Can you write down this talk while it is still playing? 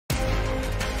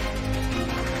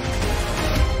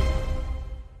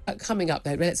coming up,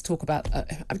 though, let's talk about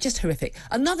just horrific.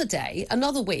 Another day,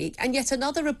 another week, and yet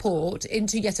another report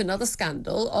into yet another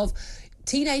scandal of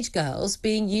teenage girls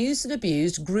being used and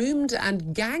abused, groomed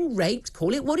and gang raped,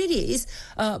 call it what it is,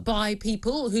 by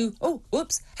people who,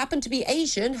 happen to be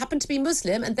Asian, happen to be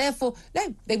Muslim, and therefore,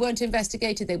 no, they weren't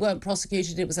investigated, they weren't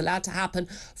prosecuted, it was allowed to happen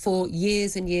for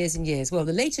years and years and years. Well,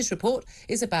 the latest report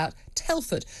is about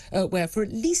Telford, where for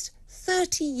at least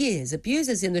 30 years,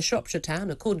 abusers in the Shropshire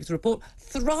town, according to the report,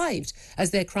 thrived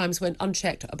as their crimes went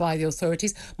unchecked by the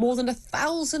authorities. More than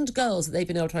 1,000 girls that they've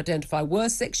been able to identify were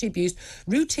sexually abused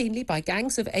routinely by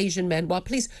gangs of Asian men, while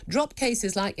police dropped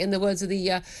cases like, in the words of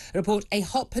the report, a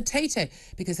hot potato,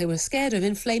 because they were scared of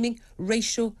inflaming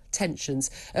racial tensions.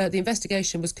 The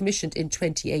investigation was commissioned in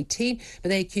 2018, but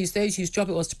they accused those whose job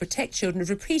it was to protect children of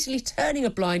repeatedly turning a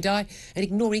blind eye and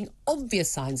ignoring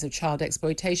obvious signs of child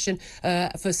exploitation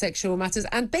for sexual matters,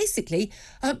 and basically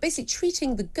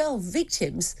treating the girl victims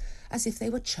as if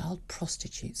they were child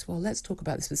prostitutes. Well, let's talk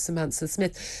about this with Samantha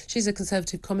Smith. She's a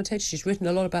Conservative commentator. She's written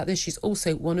a lot about this. She's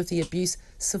also one of the abuse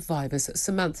survivors.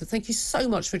 Samantha, thank you so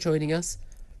much for joining us.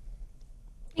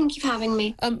 Thank you for having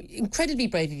me. Incredibly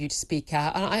brave of you to speak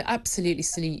out, and I absolutely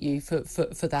salute you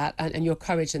for that and your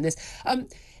courage in this.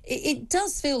 It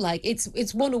does feel like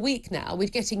it's one a week now. We're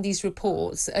getting these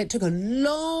reports. It took a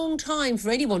long time for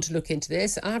anyone to look into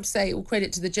this. I have to say, all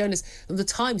credit to the journalists of the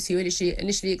Times who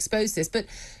initially exposed this. But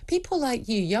people like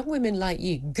you, young women like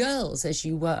you, girls as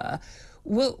you were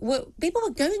people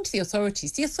were going to the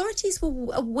authorities. The authorities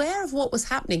were aware of what was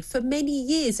happening for many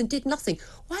years and did nothing.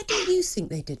 Why do you think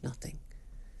they did nothing?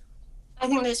 I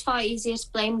think that it's far easier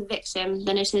to blame the victim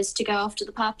than it is to go after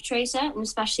the perpetrator, and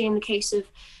especially in the case of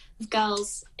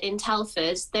girls in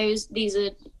Telford,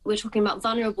 we're talking about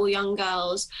vulnerable young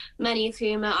girls, many of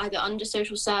whom are either under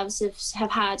social services,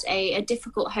 have had a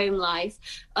difficult home life,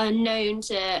 are known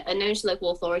to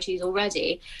local authorities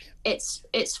already. It's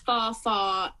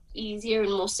far easier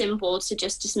and more simple to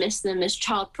just dismiss them as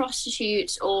child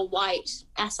prostitutes or white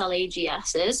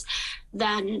SLAGSs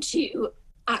than to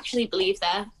actually believe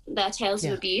their tales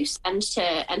of abuse and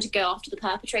to go after the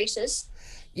perpetrators.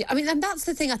 Yeah, I mean, and that's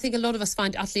the thing I think a lot of us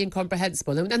find utterly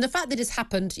incomprehensible. And the fact that it's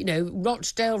happened,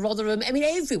 Rochdale, Rotherham, I mean,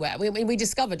 everywhere. We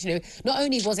discovered, not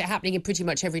only was it happening in pretty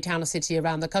much every town or city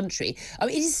around the country,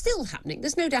 it is still happening.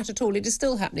 There's no doubt at all, it is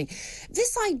still happening.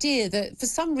 This idea that for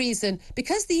some reason,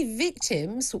 because the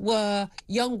victims were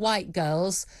young white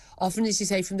girls, often, as you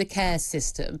say, from the care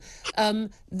system,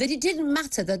 that it didn't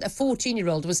matter that a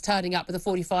 14-year-old was turning up with a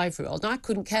 45-year-old. Now, I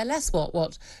couldn't care less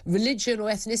what religion or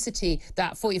ethnicity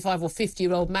that 45 or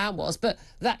 50-year-old man was, but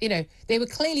that, they were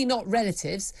clearly not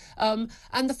relatives. And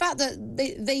the fact that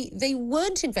they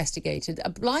weren't investigated,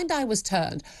 a blind eye was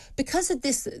turned because of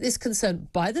this concern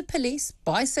by the police,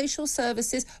 by social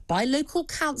services, by local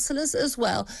councillors as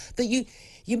well, that you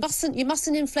mustn't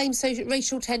inflame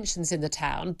racial tensions in the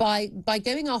town by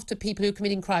going after people who are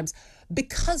committing crimes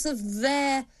because of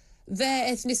their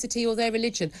ethnicity or their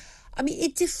religion. I mean,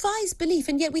 it defies belief,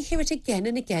 and yet we hear it again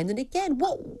and again and again.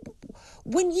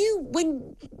 When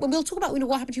we'll talk about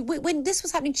what happened to you, when this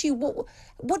was happening to you,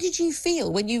 what did you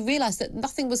feel when you realised that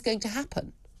nothing was going to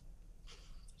happen?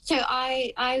 So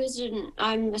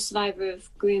I'm a survivor of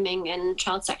grooming and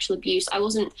child sexual abuse. I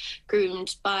wasn't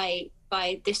groomed by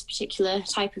this particular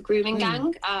type of grooming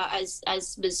gang, as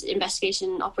was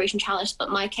investigation Operation Chalice, but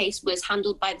my case was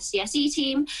handled by the CSE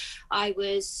team. I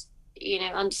was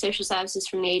under social services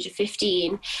from the age of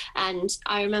 15, and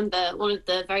I remember one of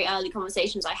the very early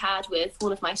conversations I had with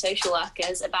one of my social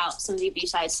workers about some of the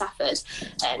abuse I had suffered,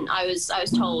 and I was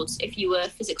told, if you were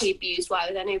physically abused, why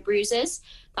were there no bruises?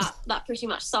 That pretty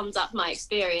much sums up my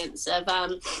experience of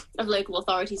local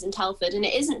authorities in Telford. And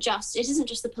it isn't just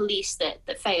the police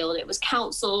that failed. It was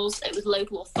councils, it was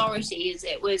local authorities,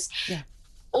 it was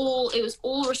all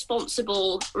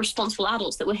responsible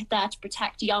adults that were there to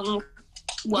protect young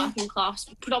working class,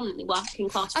 predominantly working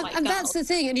class white girls. And that's the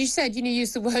thing. And you said, you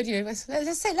used the word, can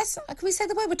we say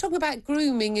the word? We're talking about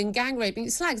grooming and gang raping.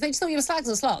 Slags. They just thought you were slags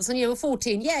and sluts, and you were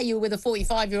 14. Yeah, you were with a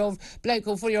 45-year-old bloke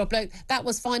or 40-year-old bloke. That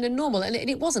was fine and normal, and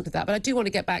it wasn't that. But I do want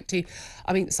to get back to,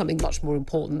 something much more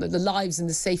important, that the lives and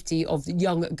the safety of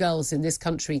young girls in this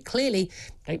country clearly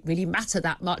don't really matter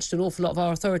that much to an awful lot of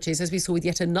our authorities, as we saw with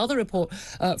yet another report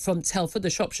from Telford.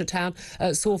 The Shropshire town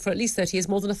saw for at least 30 years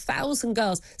more than 1,000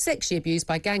 girls sexually abused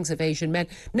by gangs of Asian men.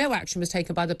 No action was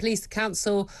taken by the police, the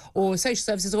council or social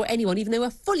services or anyone, even though they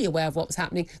were fully aware of what was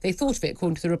happening. They thought of it,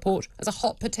 according to the report, as a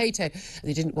hot potato.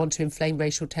 They didn't want to inflame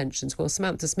racial tensions. Well,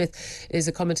 Samantha Smith is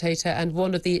a commentator and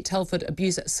one of the Telford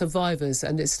abuse survivors,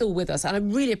 and is still with us. And I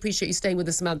really appreciate you staying with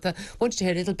us, Samantha. I want you to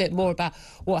hear a little bit more about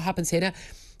what happens here. Now,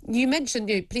 You mentioned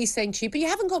police saying to you, but you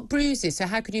haven't got bruises, so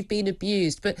how could you have been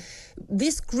abused? But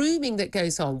this grooming that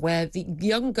goes on, where the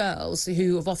young girls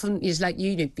who have often, like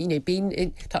been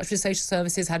in touch with social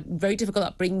services, had very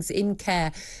difficult upbringings in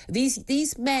care,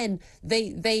 these men,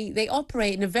 they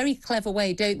operate in a very clever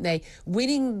way, don't they?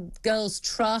 Winning girls'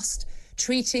 trust,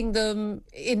 treating them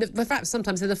in fact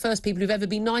sometimes they're the first people who've ever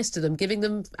been nice to them, giving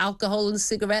them alcohol and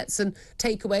cigarettes and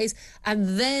takeaways,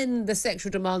 and then the sexual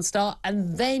demands start,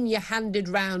 and then you're handed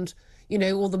round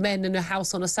all the men in a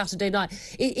house on a Saturday night.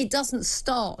 It doesn't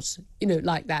start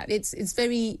like that. It's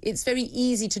very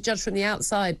easy to judge from the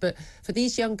outside, but for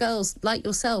these young girls like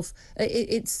yourself,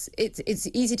 it's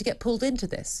easy to get pulled into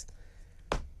this.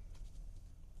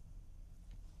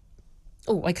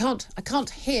 Oh, I can't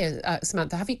hear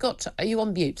Samantha. Are you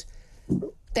on mute?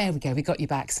 There we go. We got you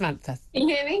back, Samantha. Can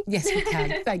you hear me? Yes, we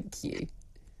can. Thank you.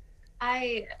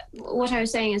 What I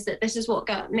was saying is that this is what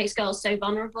makes girls so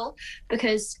vulnerable,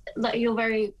 because like, you're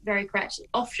very, very correct.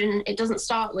 Often it doesn't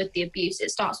start with the abuse.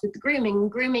 It starts with the grooming.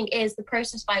 Grooming is the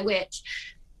process by which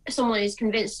someone is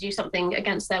convinced to do something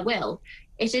against their will.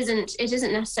 It isn't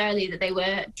necessarily that they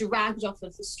were dragged off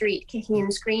of the street kicking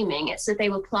and screaming. It's that they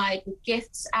were plied with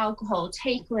gifts, alcohol,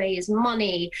 takeaways,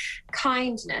 money,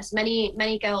 kindness.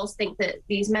 Many girls think that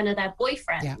these men are their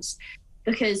boyfriends,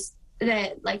 because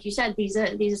they're, like you said, these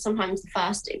are sometimes the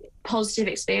first positive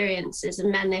experiences of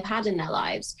men they've had in their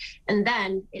lives, and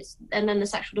then the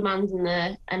sexual demands and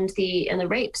the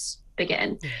rapes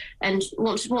begin. And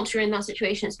once you're in that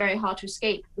situation, it's very hard to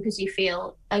escape, because you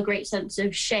feel a great sense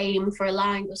of shame for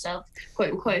allowing yourself,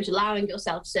 quote unquote,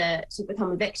 to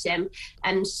become a victim,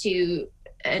 and to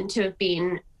have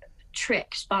been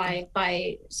tricked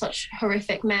by such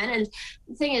horrific men. And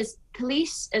the thing is,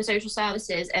 police and social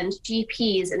services and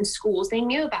GPs and schools, they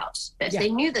knew about this. They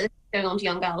knew that this was going on to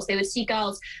young girls. They would see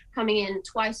girls coming in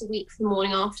twice a week for the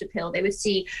morning after pill. They would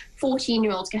see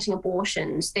 14-year-olds getting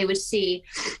abortions. They would see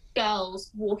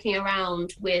girls walking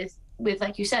around with,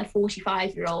 like you said,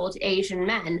 45-year-old Asian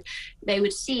men. They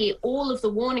would see all of the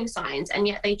warning signs, and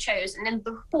yet they chose. And then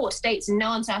the report states in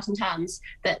no uncertain terms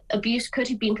that abuse could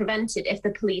have been prevented if the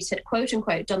police had, quote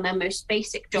unquote, done their most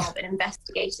basic job and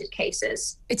investigated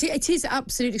cases. It is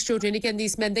absolutely extraordinary. And again,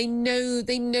 these men, they know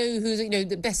who's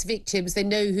the best victims. They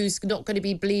know who's not going to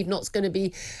be believed, not going to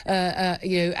be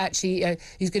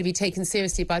who's going to be taken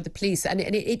seriously by the police. And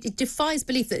it defies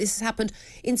belief that this has happened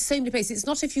in so many places. It's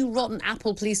not a few rotten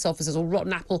apple police officers or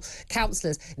rotten apple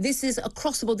councillors. This is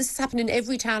across the board. This has happened in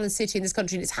every town and city in this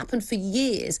country, and it's happened for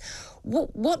years.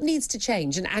 What needs to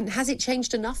change, and has it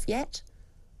changed enough yet?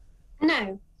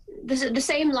 No. The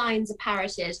same lines are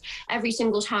parroted every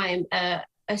single time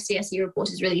a CSE report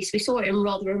is released. We saw it in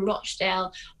Rotherham,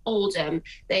 Rochdale, Oldham.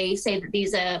 They say that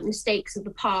these are mistakes of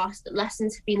the past, that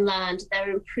lessons have been learned,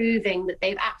 they're improving, that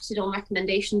they've acted on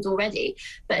recommendations already.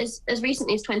 But as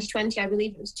recently as 2020, I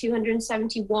believe it was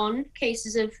 271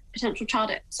 cases of potential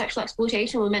child sexual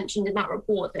exploitation were mentioned in that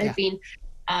report that have been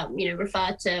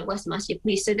referred to West Mercia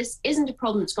Police. So this isn't a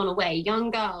problem that's gone away.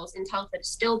 Young girls in Telford are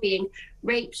still being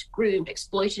raped, groomed,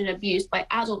 exploited and abused by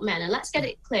adult men. And let's get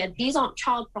it clear, these aren't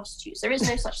child prostitutes. There is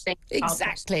no such thing as child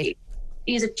prostitutes.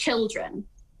 These are children.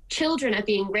 Children are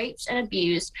being raped and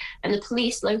abused, and the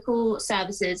police, local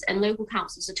services and local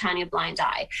councils are turning a blind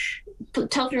eye.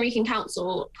 Telford and Wrekin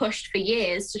Council pushed for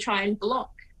years to try and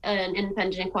block an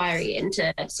independent inquiry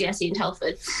into CSE in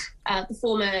Telford. The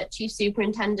former Chief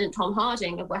Superintendent Tom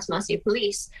Harding of West Mercia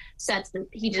Police said that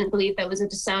he didn't believe there was a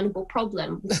discernible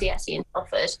problem with CSE in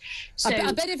Telford. So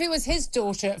I bet if it was his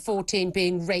daughter at 14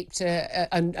 being raped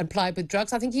and plied with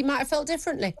drugs, I think he might have felt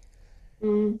differently.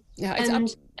 Samantha,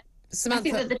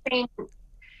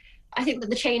 I think that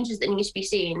the changes that need to be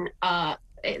seen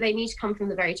they need to come from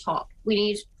the very top. We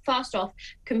need, first off,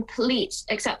 complete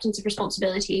acceptance of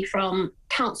responsibility from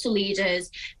council leaders,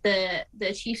 the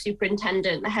chief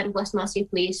superintendent, the head of West Mercia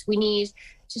Police. We need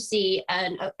to see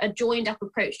a joined up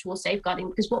approach towards safeguarding,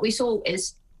 because what we saw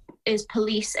is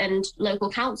police and local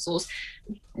councils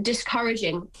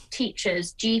discouraging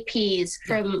teachers, GPs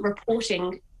from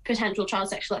reporting potential child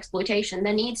sexual exploitation.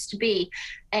 There needs to be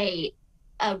a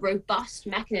robust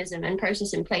mechanism and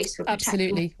process in place for protecting.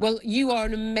 Absolutely. Well, you are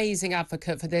an amazing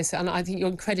advocate for this, and I think you're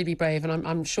incredibly brave, and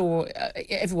I'm sure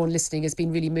everyone listening has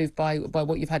been really moved by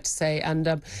what you've had to say. And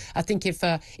I think if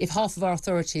half of our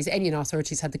authorities, any of our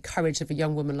authorities, had the courage of a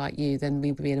young woman like you, then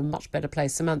we would be in a much better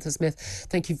place. Samantha Smith,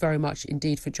 thank you very much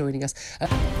indeed for joining us.